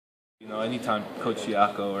You know, anytime Coach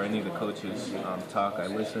Siako or any of the coaches talk, I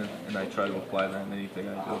listen and I try to apply that in anything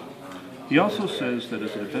I do. He also says that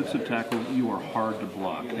as a defensive tackle, you are hard to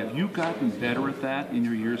block. Have you gotten better at that in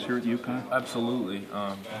your years here at UConn? Absolutely.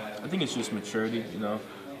 I think it's just maturity, you know.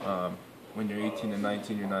 When you're 18 and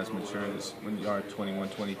 19, you're not as mature as when you are 21,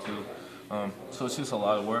 22. So it's just a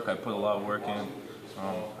lot of work. I put a lot of work in.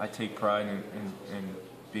 I take pride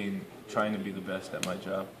in trying to be the best at my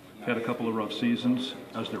job. You've had a couple of rough seasons.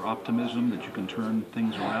 Is there optimism that you can turn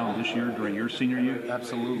things around this year during your senior year?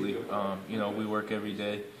 Absolutely. You know, we work every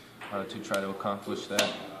day to try to accomplish that.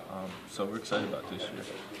 So we're excited about this year.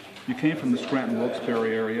 You came from the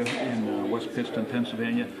Scranton-Wilkes-Barre area in West Pittston,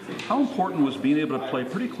 Pennsylvania. How important was being able to play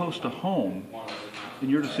pretty close to home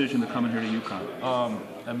in your decision to come in here to UConn?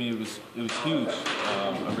 I mean, it was huge.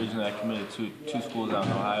 Originally, I committed to two schools out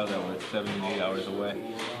in Ohio that were 7 and 8 hours away.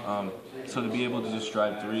 So to be able to just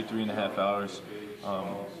drive 3.5 hours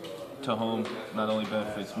to home not only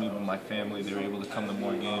benefits me but my family. They were able to come to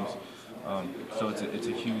more games. So it's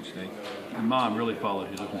a huge thing. Your mom really follows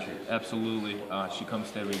you, doesn't she? Absolutely. She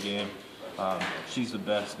comes to every game. She's the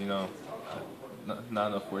best, you know.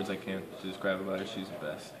 Not enough words I can to describe about her. She's the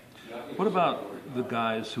best. What about the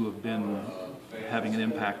guys who have been having an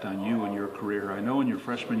impact on you in your career? I know in your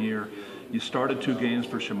freshman year, you started 2 games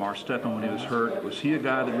for Shamar Stephan when he was hurt. Was he a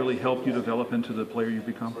guy that really helped you develop into the player you've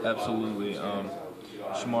become? Absolutely.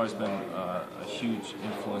 Shamar's been a huge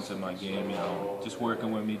influence in my game, you know, just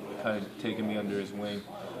working with me, kind of taking me under his wing.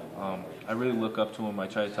 I really look up to him. I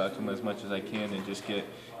try to talk to him as much as I can and just get,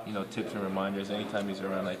 you know, tips and reminders. Anytime he's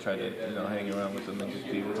around, I try to, you know, hang around with him and just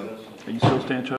be with him. Are you still staying in touch?